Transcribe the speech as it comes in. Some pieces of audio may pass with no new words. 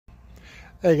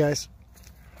Hey guys,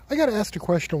 I got asked a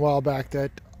question a while back that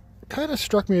kind of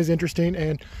struck me as interesting,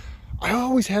 and I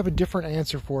always have a different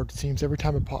answer for it, it seems, every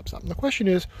time it pops up. And the question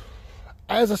is,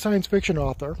 as a science fiction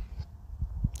author,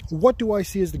 what do I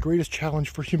see as the greatest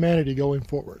challenge for humanity going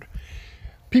forward?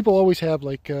 People always have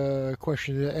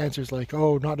answers like,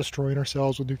 oh, not destroying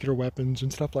ourselves with nuclear weapons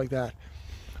and stuff like that.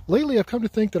 Lately, I've come to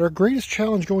think that our greatest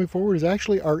challenge going forward is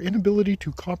actually our inability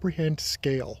to comprehend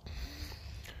scale.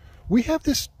 We have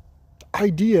this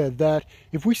idea that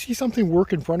if we see something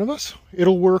work in front of us,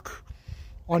 it'll work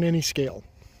on any scale.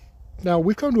 Now,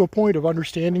 we've come to a point of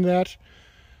understanding that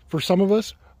for some of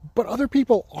us, but other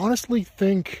people honestly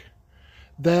think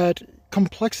that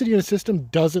complexity in a system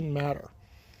doesn't matter.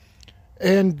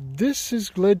 And this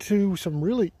has led to some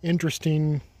really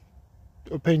interesting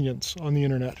opinions on the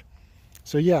internet.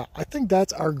 So yeah, I think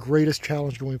that's our greatest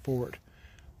challenge going forward.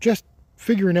 Just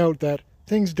figuring out that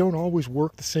things don't always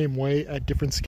work the same way at different scales.